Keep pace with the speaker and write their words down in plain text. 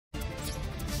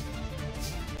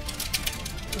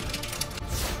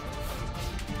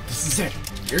This is it.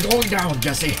 You're going down,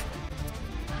 Jesse.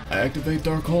 Activate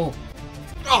Dark Hole.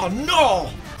 Oh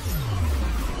no!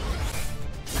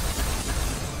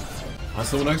 I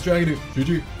saw an X Dragon.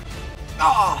 GG.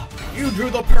 Ah! You drew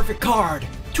the perfect card.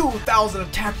 2,000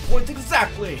 attack points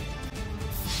exactly.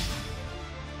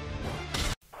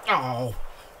 Oh,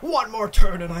 one more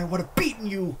turn and I would have beaten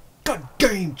you. Good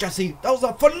game, Jesse. That was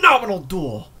a phenomenal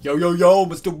duel. Yo,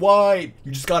 Mr. White.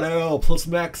 You just got L, plus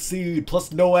Max Seed,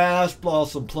 plus no Ash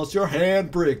Blossom, plus your hand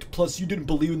bricked, plus you didn't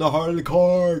believe in the heart of the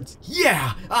cards.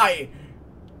 Yeah,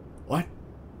 What?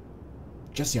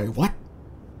 Jesse, what?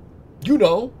 You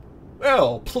know.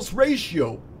 L, plus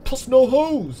Ratio, plus no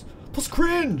hose, plus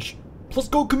Cringe, plus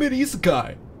Go Commit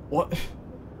Isekai. What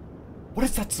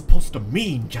is that supposed to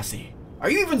mean, Jesse? Are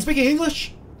you even speaking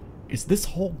English? Is this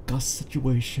whole Gus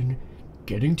situation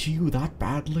getting to you that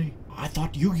badly? I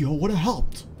thought Yu-Gi-Oh would have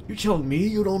helped. You're telling me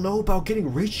you don't know about getting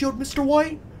ratioed, Mr.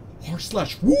 White?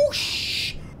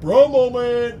 /whoosh! Bro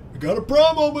moment! We got a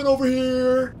bro moment over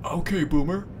here! Okay,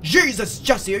 Boomer. Jesus,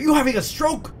 Jesse, are you having a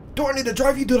stroke? Do I need to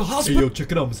drive you to the hospital? Hey, yo,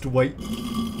 check it out, Mr. White.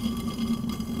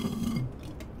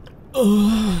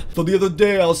 So the other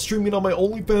day, I was streaming on my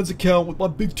OnlyFans account with my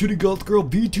big titty goth girl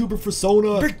VTuber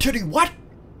persona. Big titty what?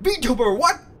 VTuber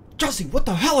what? Jesse, what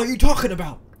the hell are you talking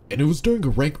about? And it was during a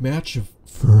rank match of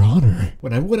For Honor,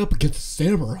 when I went up against a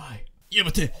samurai. Yeah,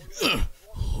 but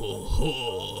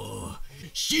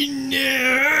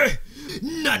Shinne!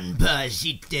 Nanpa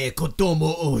shite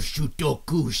kotomo o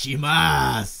shutoku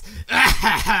shimasu!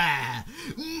 Ahaha!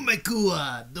 Umaku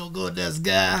wa doko desu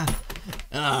ga?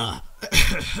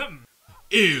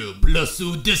 Ew,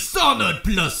 plusu dishonored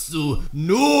plusu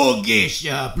no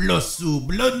geisha plusu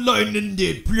bloodline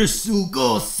ended plusu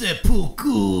go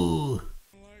seppuku.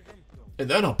 And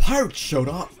then a pirate showed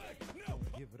up.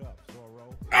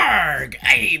 Arg!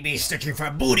 I be searching for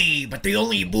booty, but the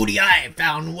only booty I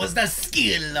found was the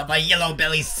skill of a yellow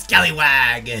belly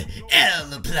scallywag.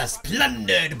 L plus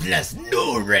plundered plus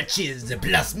no riches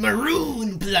plus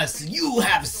maroon plus you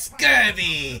have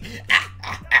scurvy.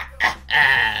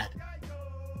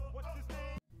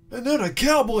 And then a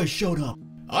cowboy showed up.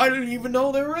 I didn't even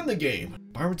know they were in the game.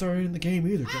 Pirates aren't in the game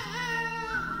either.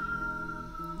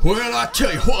 Well, I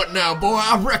tell you what now, boy,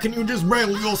 I reckon you just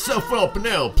wrangle yourself up an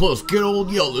L, plus get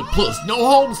old yellow, plus no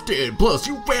homestead, plus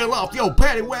you fell off your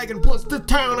paddy wagon, plus the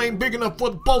town ain't big enough for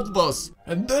the both of us.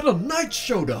 And then a knight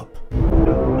showed up.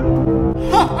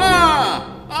 Ha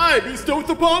ha! I bestowed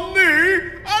upon thee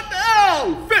an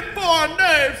L, fit for a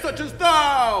knave such as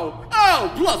thou. L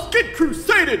plus get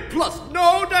crusaded, plus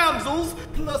no damsels,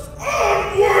 plus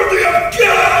unworthy of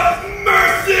God's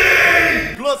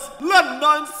mercy, plus lend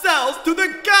 9 cells to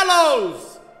the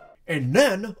gallows. And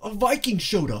then a Viking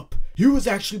showed up. He was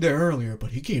actually there earlier,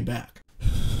 but he came back.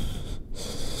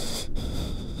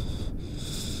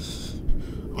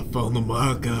 I found the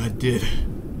mark, I did.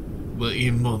 But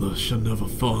your mother shall never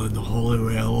find the holy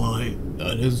real light.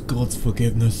 That is God's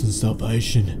forgiveness and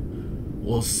salvation.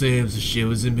 Well, Sam's she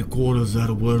was in my quarters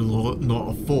at a word lot not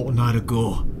a fortnight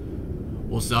ago.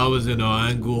 Whilst I was in her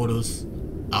own quarters,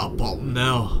 out bottom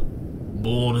now,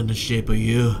 born in the shape of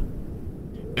you.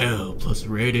 L plus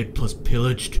raided plus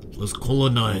pillaged plus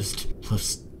colonized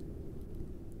plus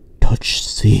touch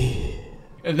C.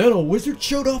 And then a wizard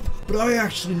showed up, but I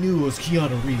actually knew it was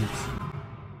Keanu Reeves.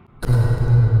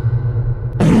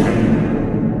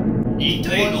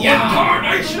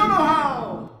 Incarnation of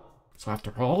hell! So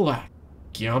after all that,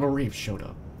 Keanu Reeves showed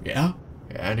up. Yeah?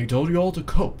 And he told you all to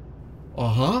cope.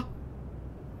 Uh-huh.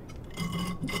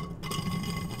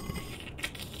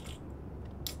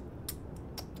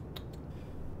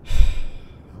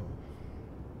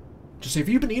 Just say, have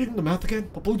you been eating the meth again?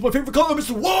 But blue's my favorite color,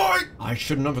 Mr. White! I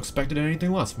shouldn't have expected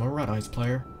anything less from a Red Eyes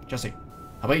player. Jesse,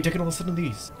 how about you take a listen to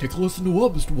these? Take a listen to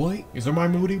what, Mr. White? These are my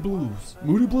Moody Blues.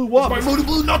 Moody Blue what? It's my Moody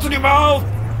Blue nuts in your mouth!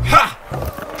 Ha!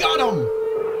 Got him!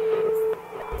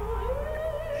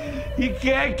 You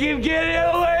can't keep getting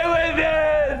away with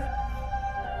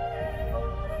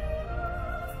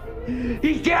this!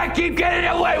 You can't keep getting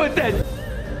away with this!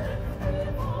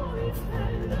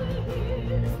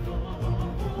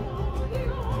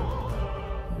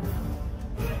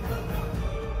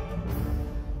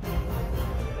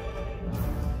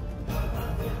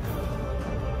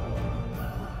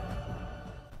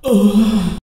 Ugh.